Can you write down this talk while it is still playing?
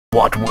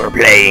what we're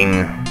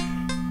playing.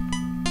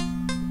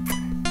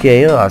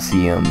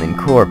 Chaosium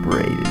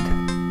Incorporated.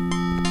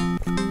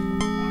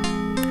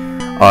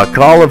 A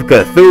Call of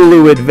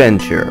Cthulhu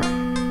adventure.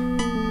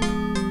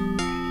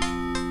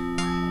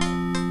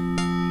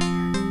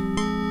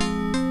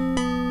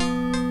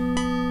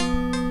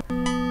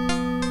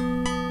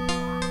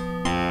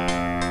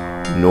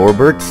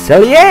 Norbert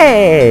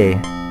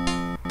Cellier!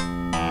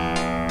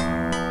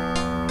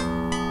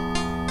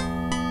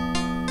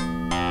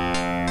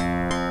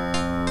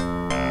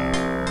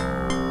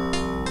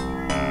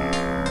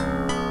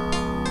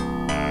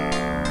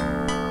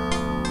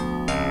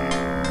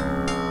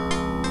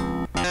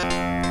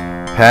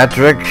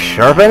 Patrick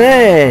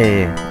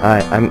Charbonnet!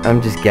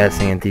 I'm just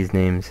guessing at these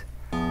names.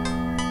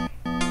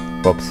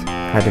 Whoops,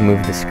 had to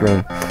move the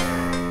screen.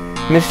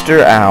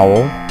 Mr.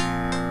 Owl.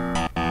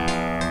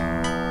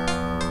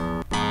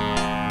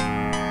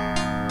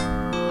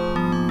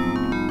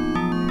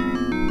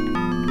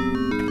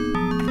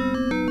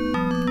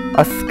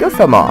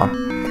 Askusama.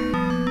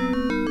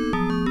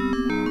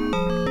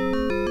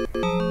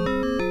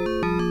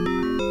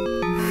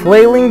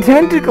 Flailing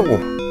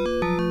Tentacle.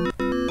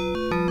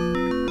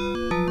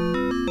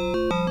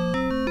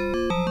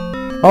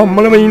 I'm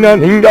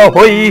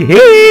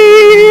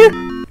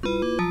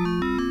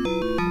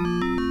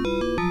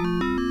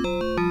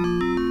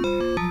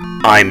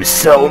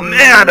so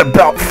mad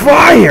about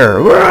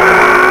fire!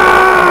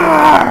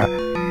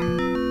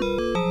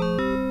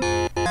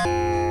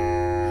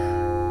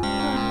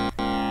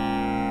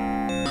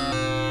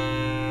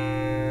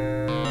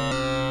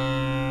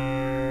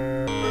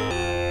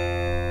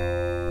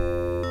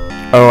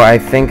 Oh, I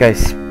think I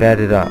sped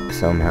it up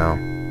somehow.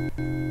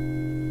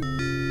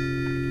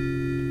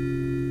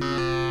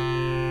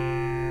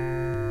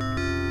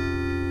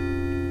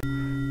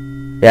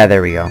 Yeah,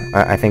 there we go.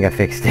 I think I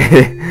fixed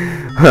it.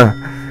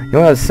 You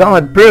want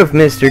solid proof,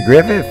 Mr.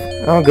 Griffith?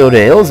 I'll go to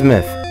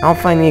Illsmouth. I'll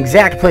find the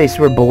exact place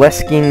where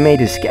Boleskine made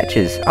his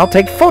sketches. I'll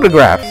take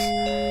photographs.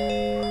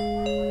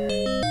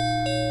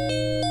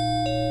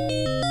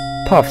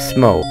 Puff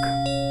smoke.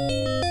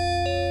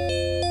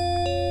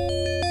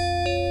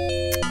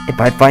 If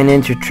I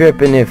finance your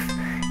trip and if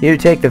you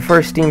take the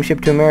first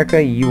steamship to America,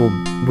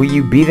 will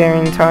you be there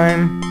in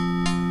time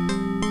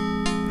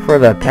for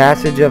the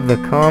passage of the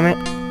comet?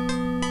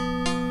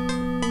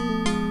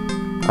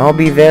 I'll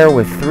be there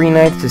with 3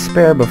 nights to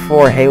spare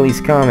before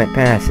Halley's Comet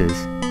passes.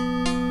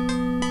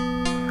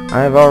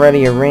 I've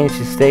already arranged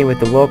to stay with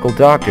the local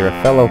doctor,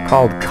 a fellow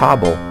called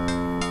Cobble.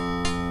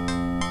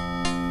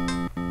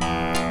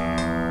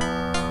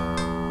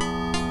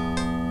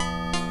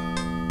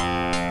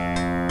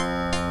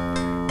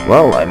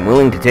 Well, I'm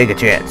willing to take a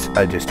chance.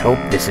 I just hope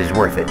this is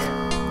worth it.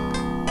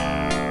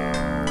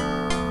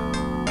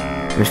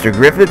 Mr.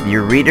 Griffith,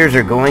 your readers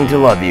are going to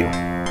love you.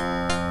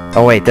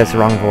 Oh wait, that's the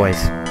wrong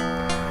voice.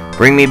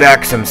 Bring me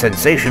back some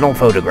sensational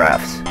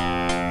photographs.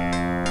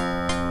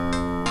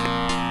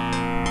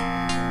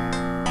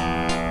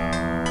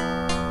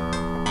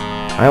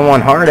 I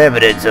want hard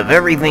evidence of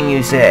everything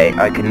you say.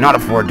 I cannot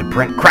afford to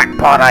print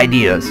crackpot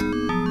ideas.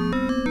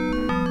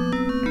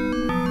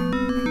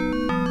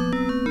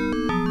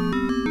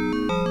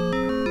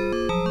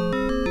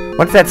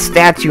 What's that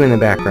statue in the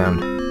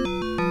background?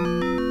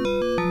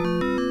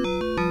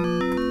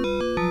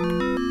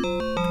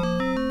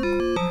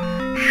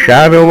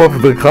 Shadow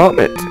of the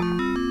Comet.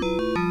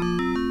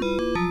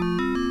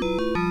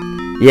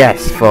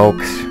 Yes,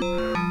 folks.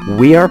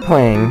 We are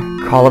playing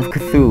Call of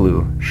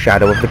Cthulhu,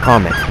 Shadow of the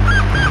Comet.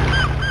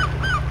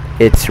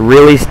 It's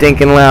really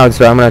stinking loud,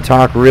 so I'm gonna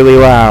talk really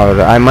loud.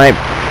 I might...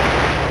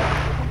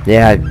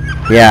 Yeah,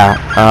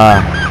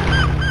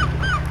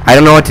 I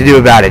don't know what to do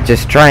about it.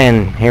 Just try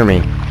and hear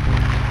me.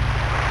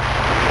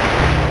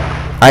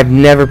 I've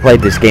never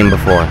played this game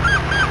before.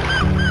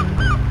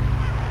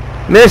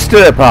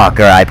 Mr.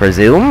 Parker, I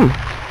presume?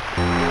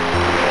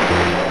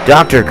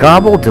 Dr.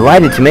 Cobble,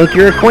 delighted to make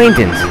your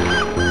acquaintance.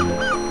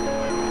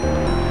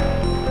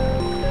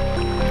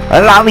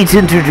 Allow me to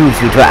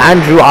introduce you to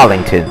Andrew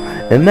Arlington,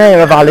 the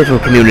mayor of our little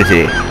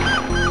community.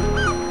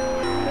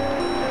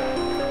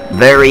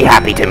 Very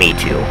happy to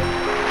meet you.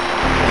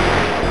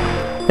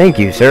 Thank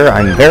you, sir.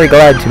 I'm very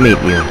glad to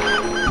meet you.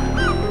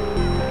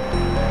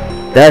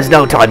 There's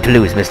no time to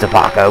lose, Mr.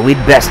 Parker.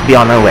 We'd best be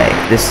on our way.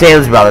 The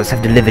sales brothers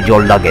have delivered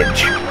your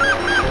luggage.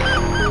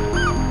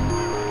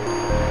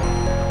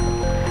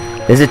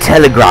 There's a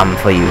telegram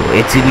for you.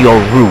 It's in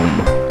your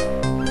room.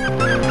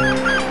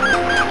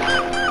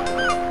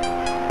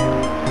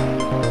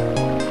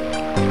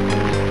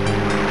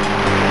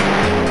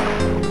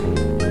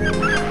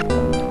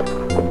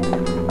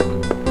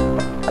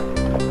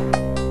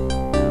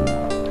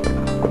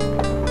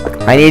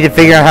 I need to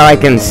figure out how I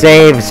can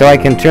save so I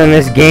can turn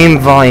this game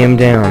volume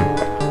down.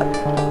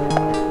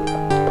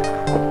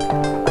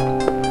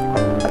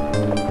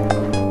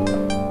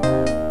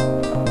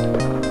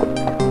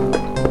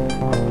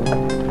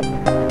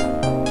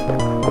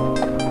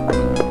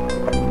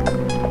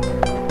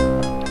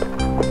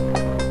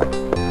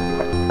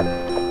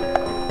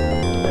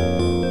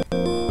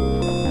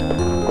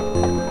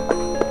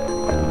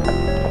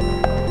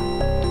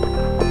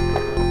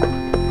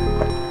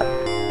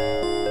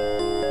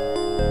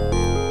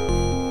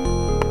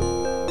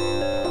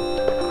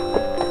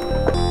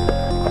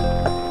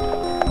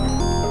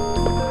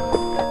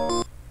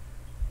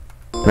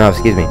 No,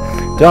 excuse me.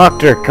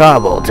 Dr.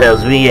 Cobble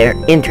tells me you're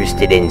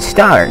interested in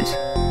stars.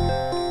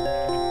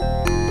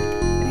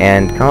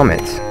 And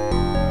comets.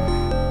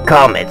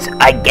 Comets.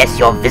 I guess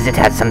your visit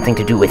has something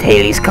to do with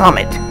Halley's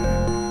Comet.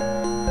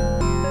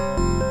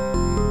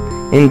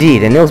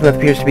 Indeed, and Illsmouth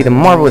appears to be the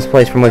marvelous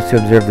place from which to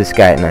observe the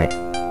sky at night.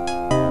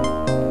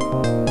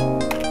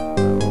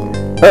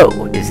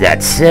 Oh, is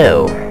that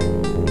so?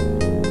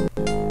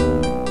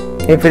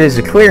 If it is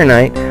a clear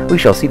night, we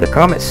shall see the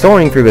comet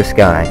soaring through the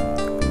sky.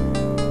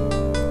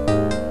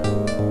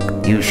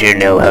 You sure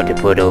know how to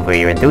put over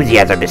your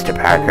enthusiasm, Mr.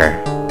 Parker.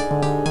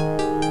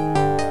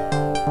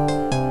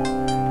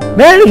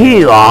 Well, here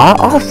you are,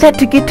 all set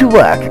to get to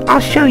work. I'll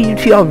show you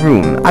to your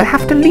room. I'll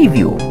have to leave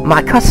you,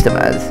 my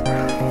customers.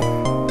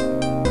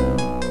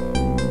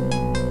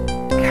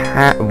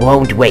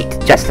 Won't wait,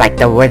 just like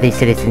the worthy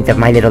citizens of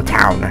my little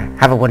town.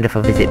 Have a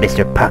wonderful visit,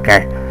 Mr.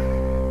 Parker.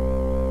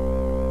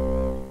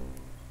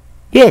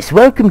 Yes,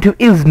 welcome to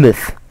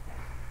Illsmouth.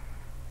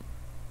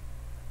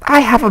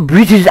 I have a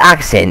British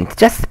accent,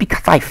 just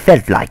because I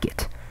felt like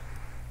it.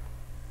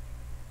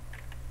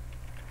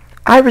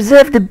 I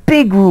reserved a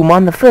big room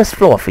on the first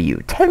floor for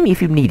you. Tell me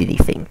if you need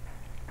anything.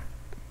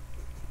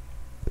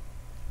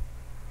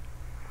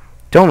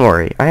 Don't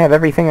worry, I have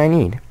everything I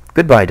need.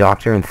 Goodbye,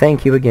 Doctor, and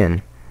thank you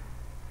again.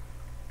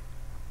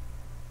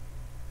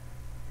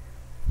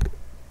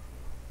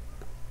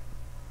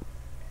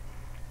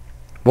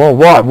 Whoa,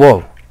 whoa,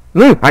 whoa.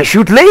 Ooh, I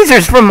shoot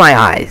lasers from my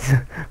eyes.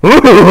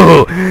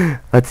 Ooh.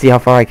 Let's see how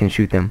far I can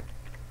shoot them.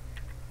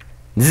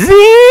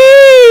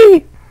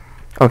 Zee!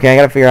 Okay, I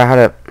gotta figure out how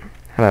to...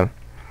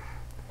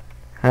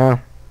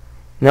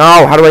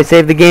 No, how do I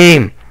save the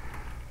game?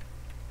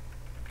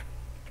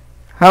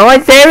 How do I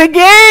save the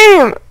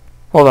game?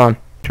 Hold on.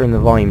 Turn the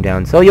volume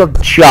down. So you'll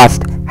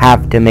just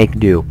have to make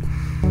do.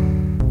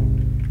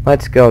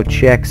 Let's go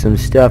check some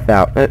stuff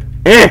out. How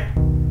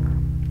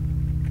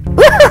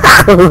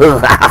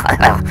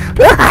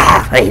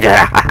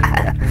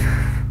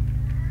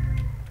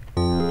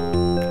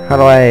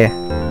do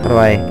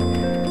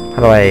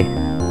I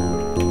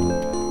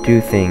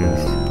do things?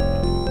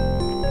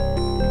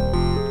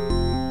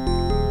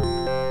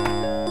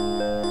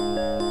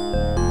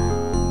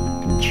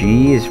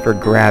 G is for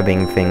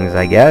grabbing things,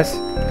 I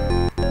guess.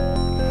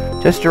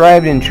 Just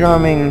arrived in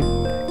charming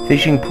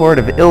fishing port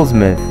of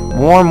Illsmouth.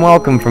 Warm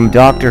welcome from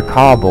Dr.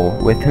 Cobble,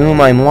 with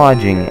whom I'm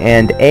lodging,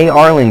 and A.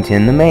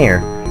 Arlington, the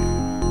mayor.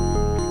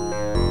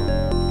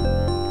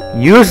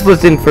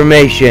 Useless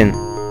information.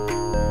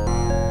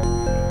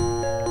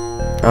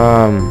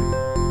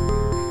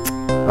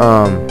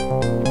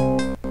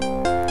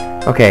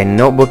 Okay,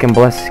 notebook and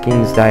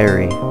Blesskin's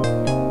diary.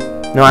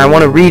 No, I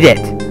want to read it.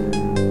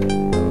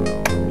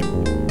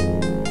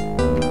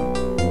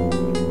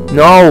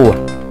 No!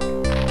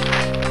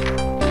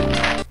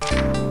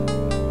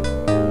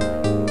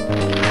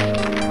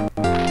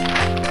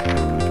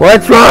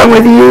 What's wrong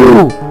with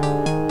you?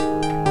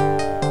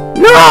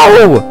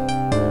 No!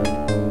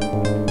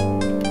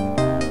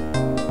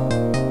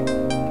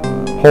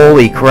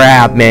 Holy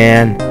crap,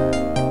 man.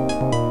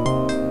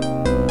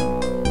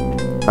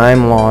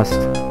 I'm lost.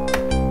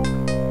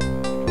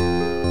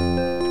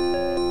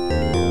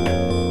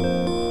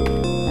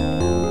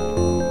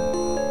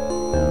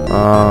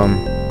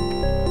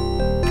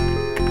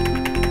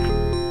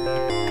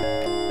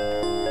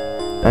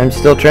 I'm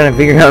still trying to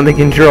figure out the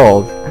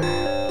controls.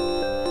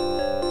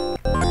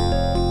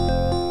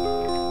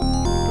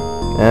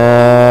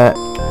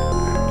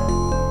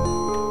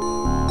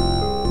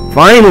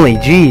 Finally,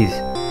 jeez.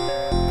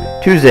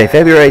 Tuesday,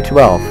 February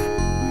 12th.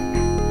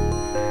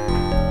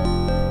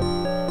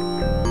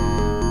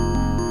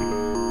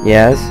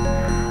 Yes,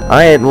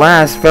 I at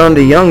last found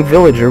a young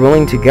villager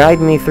willing to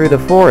guide me through the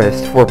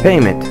forest for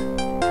payment.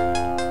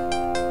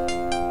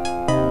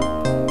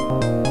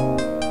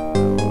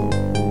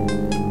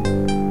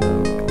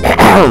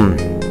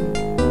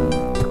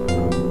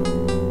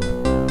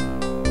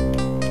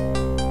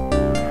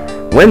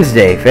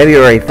 Wednesday,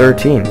 February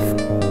 13th.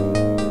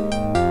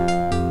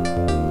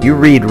 You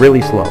read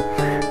really slow.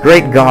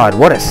 Great God,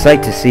 what a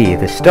sight to see.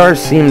 The stars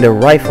seemed a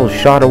rifle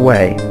shot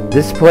away.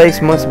 This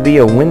place must be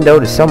a window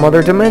to some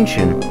other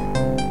dimension.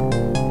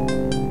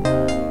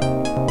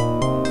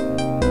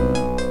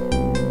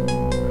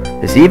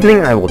 This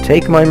evening I will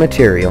take my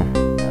material.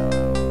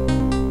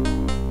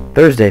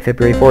 Thursday,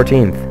 February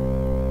 14th.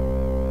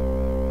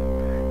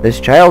 This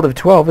child of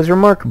 12 is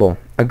remarkable.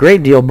 A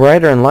great deal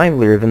brighter and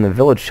livelier than the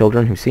village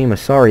children who seem a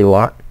sorry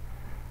lot.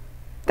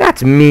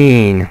 That's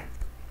mean.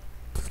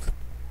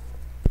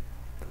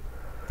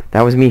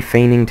 That was me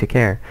feigning to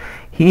care.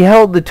 He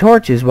held the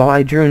torches while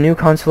I drew new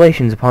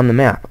constellations upon the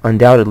map,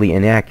 undoubtedly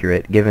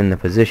inaccurate given the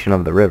position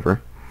of the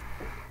river.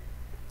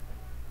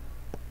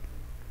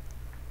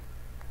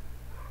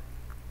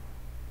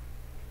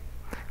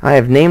 I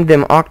have named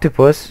them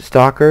Octopus,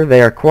 Stalker.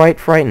 They are quite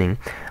frightening.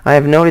 I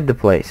have noted the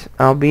place.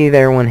 I'll be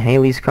there when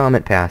Halley's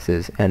Comet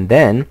passes. And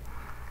then... ...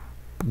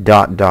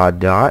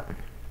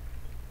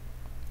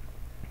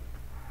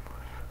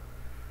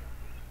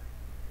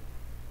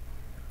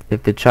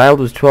 If the child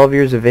was 12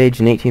 years of age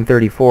in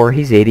 1834,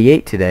 he's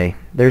 88 today.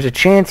 There's a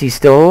chance he's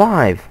still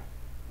alive.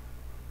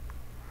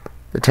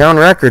 The town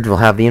records will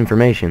have the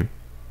information.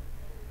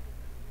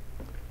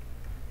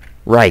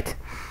 Right.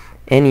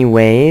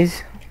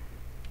 Anyways.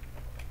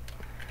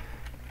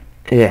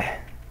 Yeah.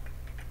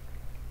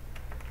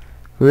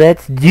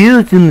 Let's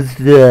do some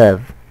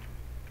stuff.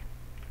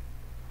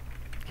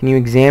 Can you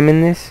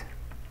examine this?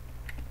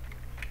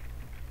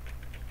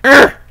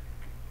 Okay,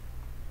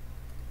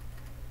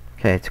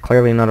 it's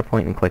clearly not a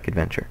point-and-click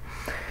adventure.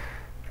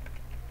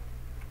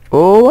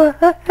 Oh,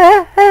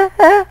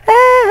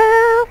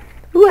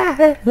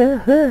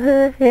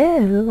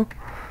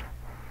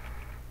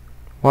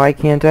 why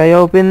can't I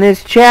open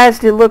this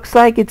chest? It looks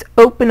like it's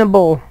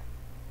openable.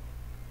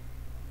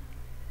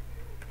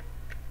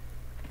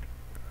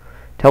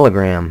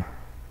 Telegram.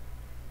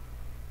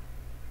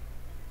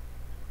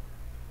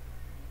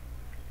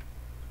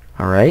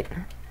 Alright.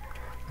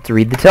 Let's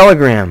read the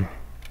telegram.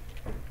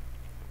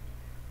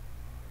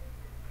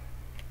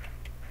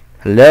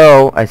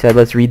 Hello? I said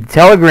let's read the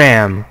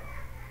telegram.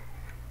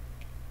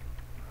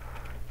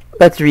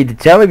 Let's read the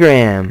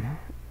telegram.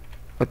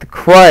 What the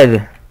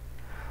crud?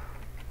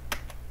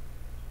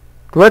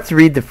 Let's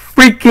read the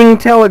freaking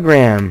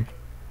telegram.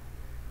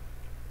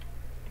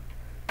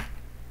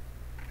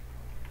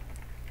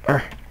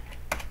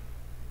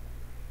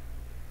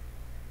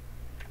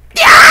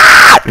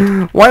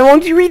 Yeah! Why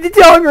won't you read the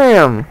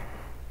telegram?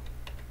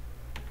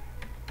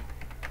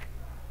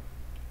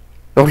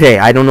 Okay,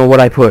 I don't know what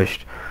I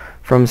pushed.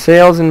 From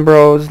Sales and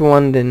Bros,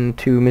 London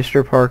to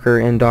Mr. Parker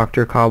and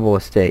Dr. Cobble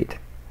Estate.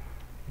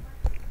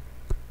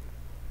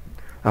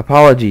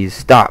 Apologies.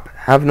 Stop.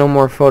 Have no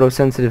more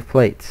photosensitive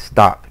plates.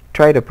 Stop.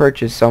 Try to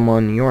purchase some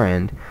on your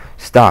end.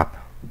 Stop.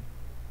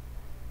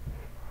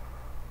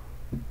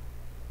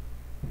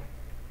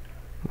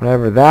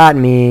 Whatever that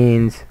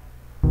means.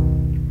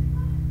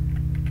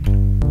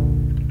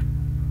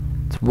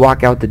 Let's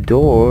walk out the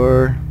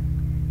door.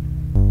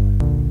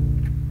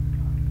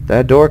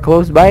 That door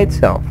closed by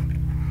itself.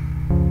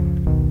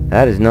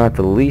 That is not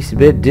the least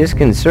bit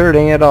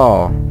disconcerting at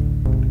all.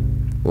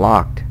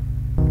 Locked.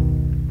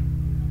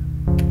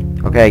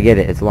 Okay, I get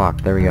it. It's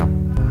locked. There we go.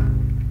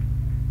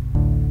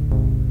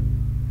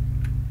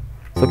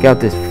 Let's look out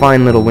this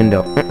fine little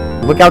window.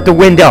 Look out the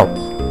window!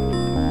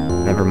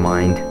 Never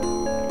mind.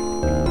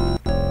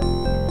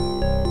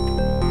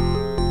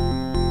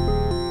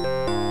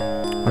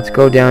 Let's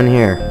go down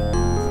here.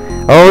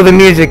 Oh, the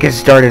music has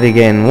started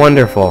again.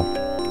 Wonderful.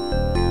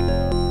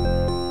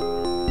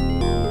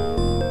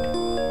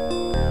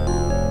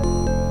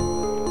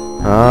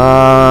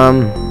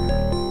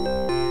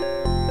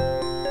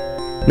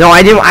 No,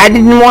 I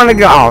didn't want to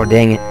go. Oh,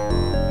 dang it.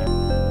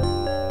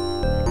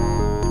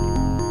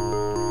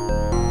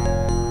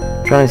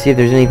 Trying to see if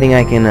there's anything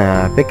I can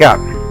pick up.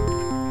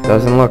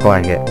 Doesn't look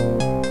like it.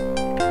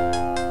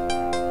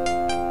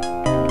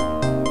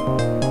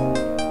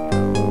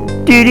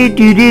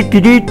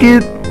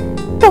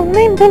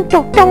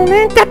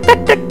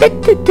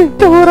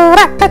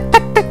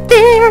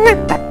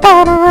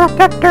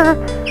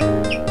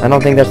 I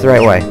don't think that's the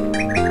right way.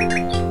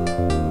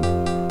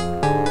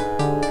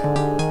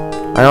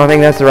 I don't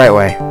think that's the right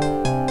way.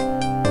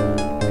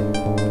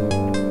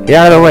 Get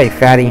out of the way,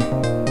 fatty.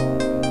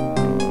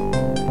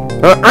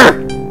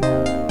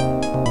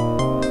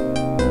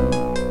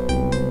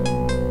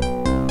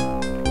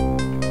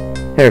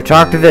 Here,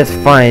 talk to this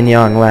fine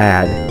young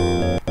lad.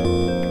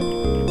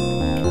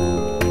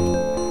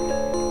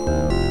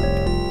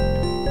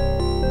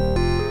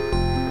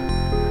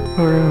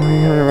 We're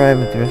gonna arrive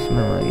with the rest of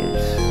my luggage.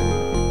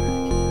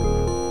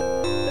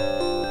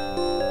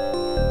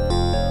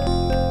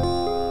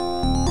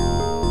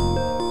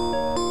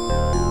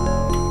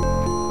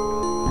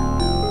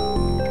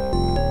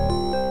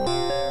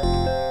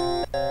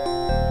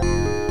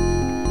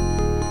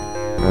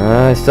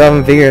 I still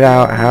haven't figured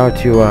out how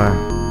to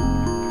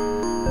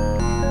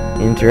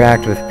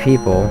interact with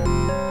people.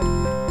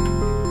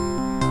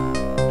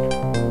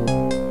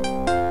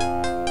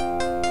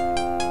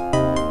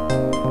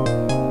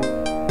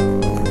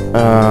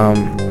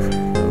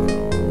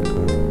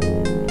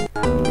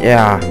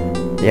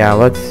 Yeah,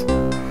 let's...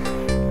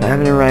 I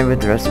haven't arrived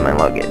with the rest of my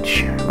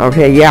luggage.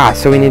 Okay, yeah,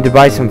 so we need to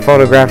buy some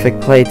photographic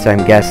plates,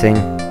 I'm guessing.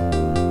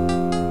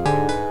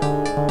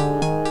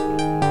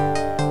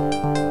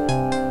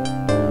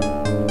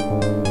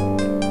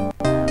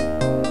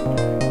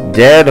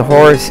 Dead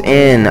Horse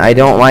Inn. I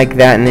don't like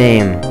that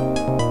name.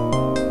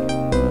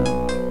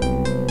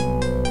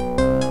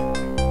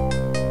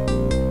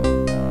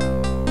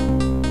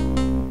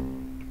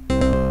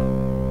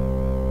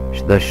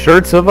 The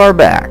shirts of our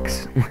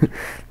backs.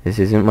 This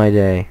isn't my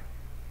day.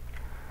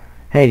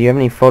 Hey, do you have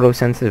any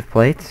photosensitive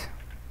plates?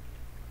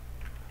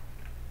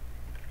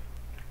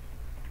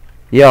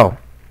 Yo,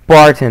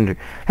 bartender.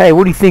 Hey,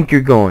 where do you think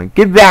you're going?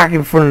 Get back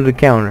in front of the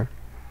counter.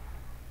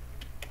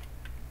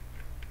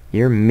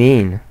 You're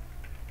mean.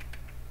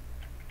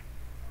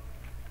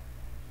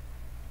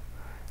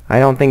 I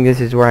don't think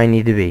this is where I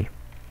need to be.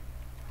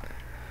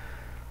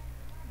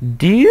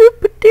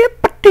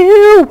 Doop-a-doop-a-doo.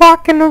 you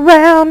walking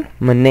around?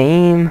 My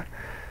name?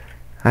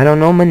 I don't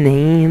know my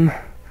name.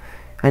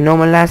 I know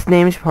my last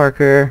name is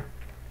Parker,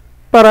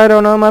 but I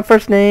don't know my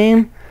first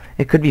name.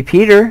 It could be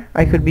Peter.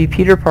 I could be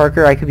Peter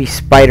Parker. I could be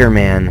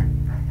Spider-Man.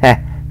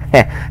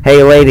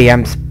 Hey lady,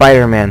 I'm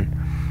Spider-Man.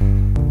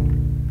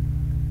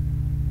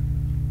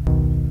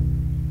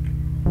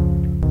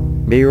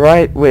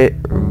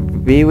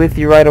 Be with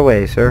you right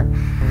away, sir.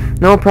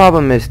 No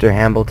problem, Mr.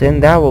 Hambleton.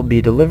 That will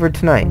be delivered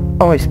tonight.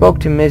 Oh, I spoke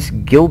to Miss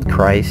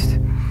Gildchrist.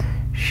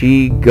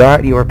 She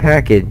got your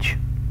package.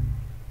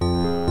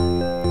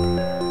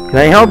 Can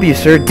I help you,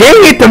 sir?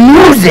 Dang it, the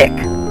music!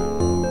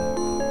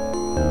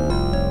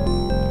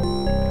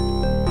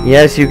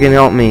 Yes, you can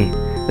help me.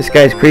 This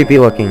guy's creepy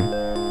looking.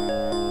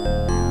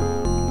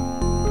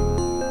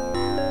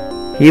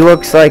 He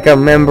looks like a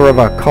member of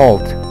a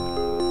cult.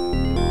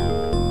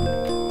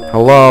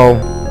 Hello?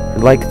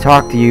 I'd like to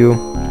talk to you.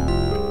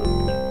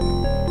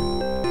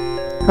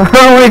 I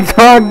only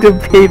talk to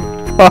people.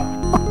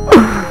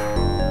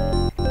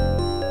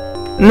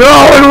 No,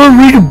 I don't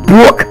read a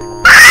book.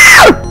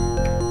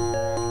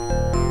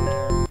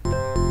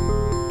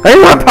 I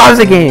didn't want to pause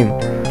the game.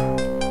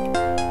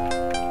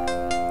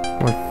 I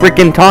want to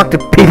freaking talk to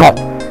people.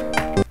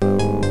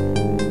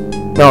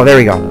 Oh, there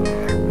we go.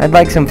 I'd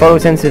like some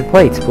photosensitive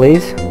plates,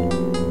 please.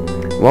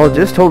 Well,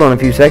 just hold on a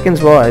few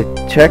seconds while I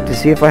check to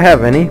see if I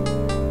have any.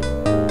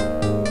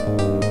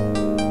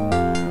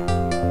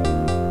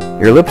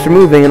 Your lips are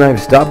moving and I've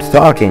stopped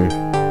talking.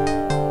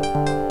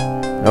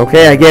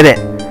 Okay, I get it.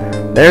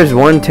 There's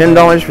one,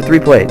 $10 for 3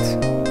 plates.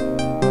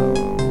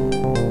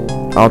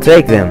 I'll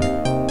take them.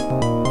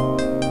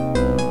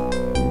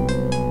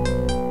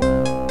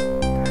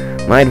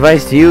 My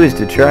advice to you is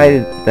to try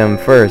them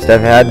first.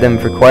 I've had them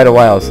for quite a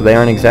while, so they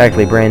aren't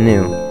exactly brand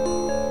new.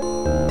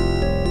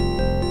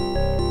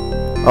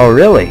 Oh,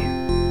 really?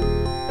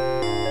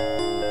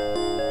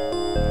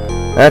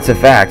 That's a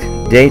fact.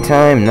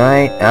 Daytime,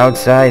 night,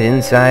 outside,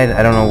 inside,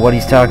 I don't know what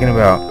he's talking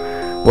about.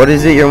 What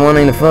is it you're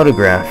wanting to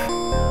photograph?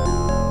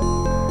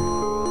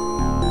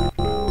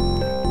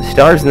 The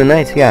stars in the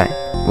night sky.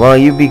 Well,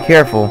 you be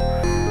careful.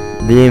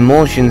 The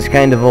emulsion's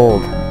kind of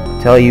old.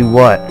 Tell you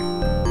what.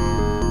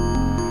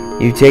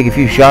 You take a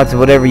few shots of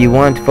whatever you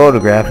want to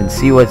photograph and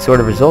see what sort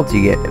of results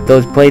you get. If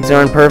those plates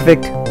aren't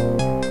perfect,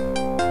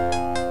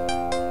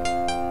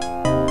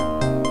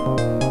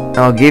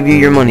 I'll give you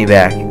your money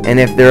back. And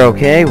if they're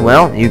okay,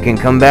 well, you can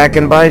come back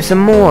and buy some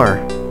more.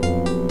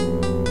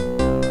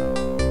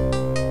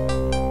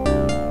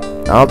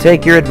 I'll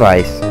take your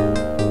advice.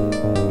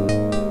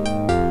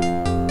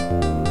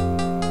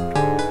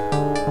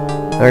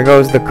 There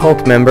goes the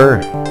cult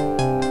member.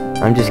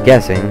 I'm just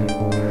guessing.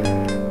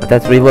 But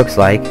that's what he looks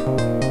like.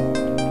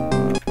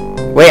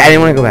 Wait, I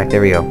didn't want to go back.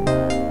 There we go.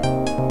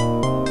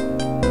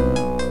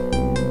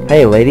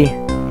 Hey, lady.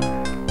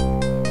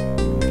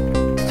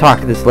 Let's talk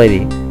to this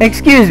lady.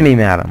 Excuse me,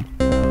 madam.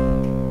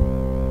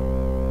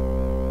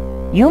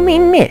 You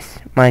mean Miss,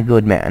 my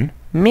good man.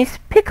 Miss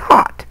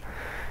Picot.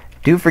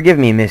 Do forgive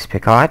me, Miss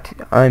Picot.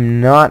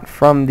 I'm not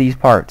from these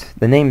parts.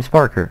 The name's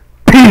Parker.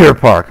 Peter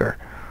Parker.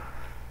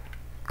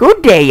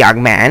 Good day,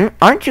 young man.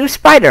 Aren't you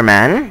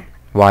Spider-Man?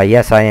 Why,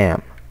 yes, I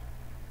am.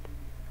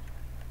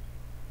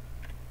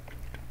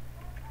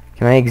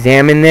 Can I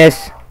examine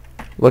this?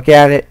 Look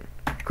at it?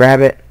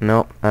 Grab it?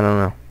 Nope, I don't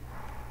know.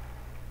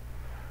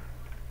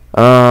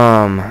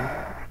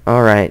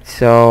 Alright,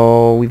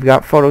 so we've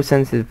got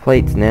photosensitive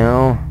plates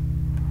now.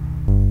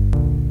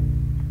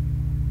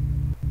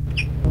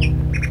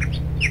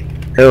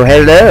 Oh,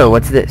 hello,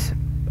 what's this?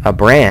 A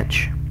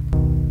branch.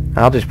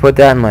 I'll just put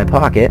that in my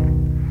pocket.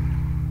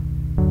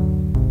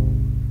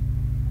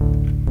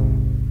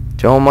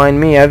 Don't mind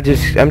me, I'm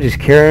just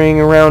carrying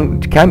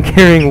around, I'm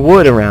carrying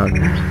wood around.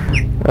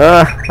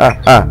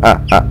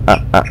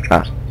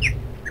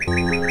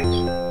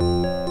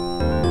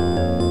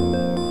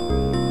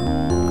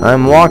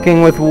 I'm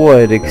walking with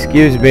wood,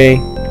 excuse me.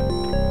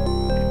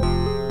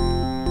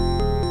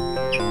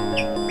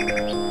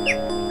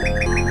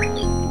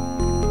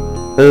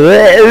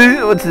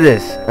 What's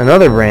this?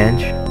 Another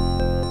branch?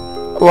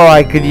 Well,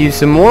 I could use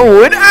some more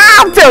wood.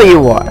 I'll tell you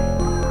what.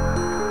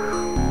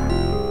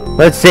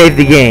 Let's save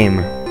the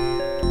game.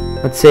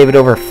 Let's save it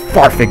over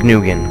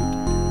Farfignugan.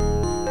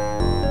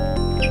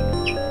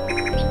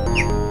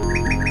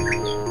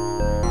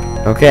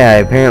 Okay, I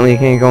apparently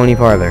can't go any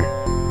farther.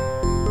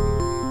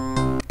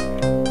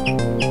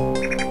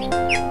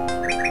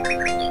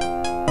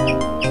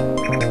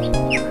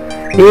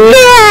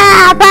 Yeah!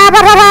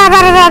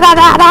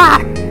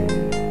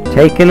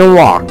 Taking a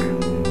walk.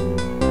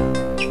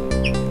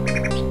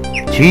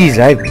 Jeez,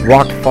 I've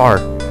walked far.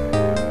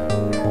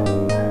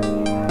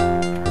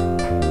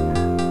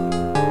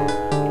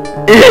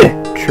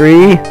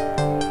 Tree.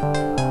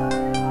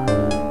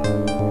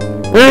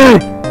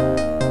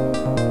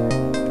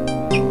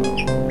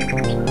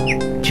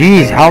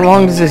 Jeez, how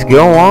long does this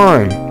go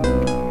on?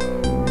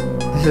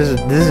 This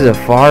is a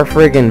far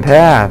friggin'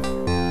 path.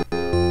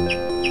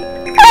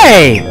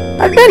 Hey!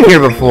 I've been here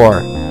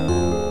before.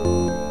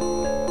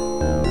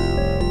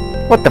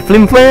 What the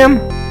flim flam?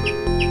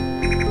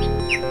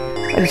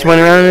 I just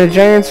went around in a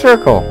giant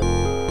circle.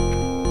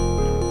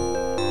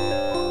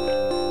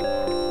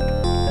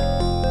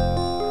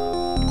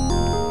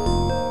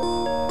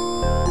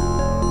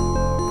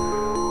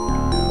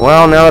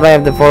 Well, now that I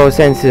have the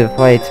photosensitive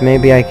plates,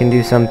 maybe I can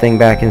do something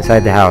back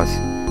inside the house.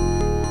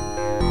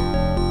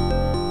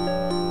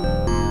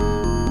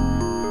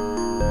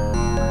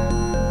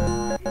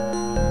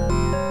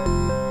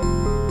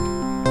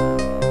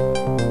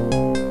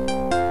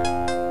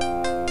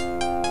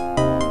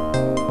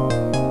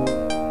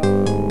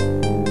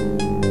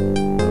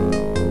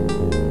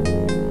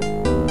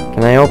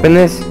 Can I open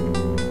this?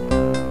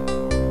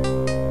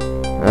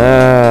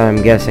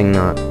 I'm guessing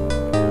not.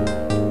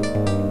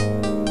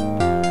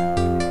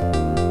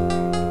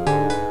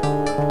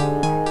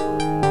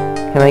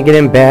 Can I get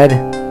in bed?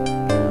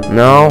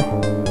 No?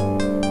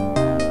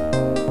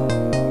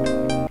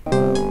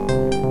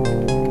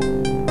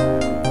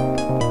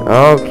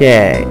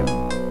 Okay.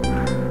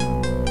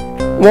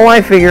 Well, I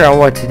figure out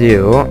what to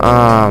do.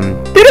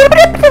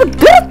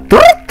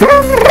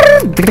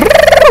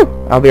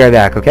 I'll be right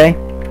back, okay?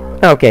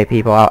 Okay,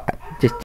 people,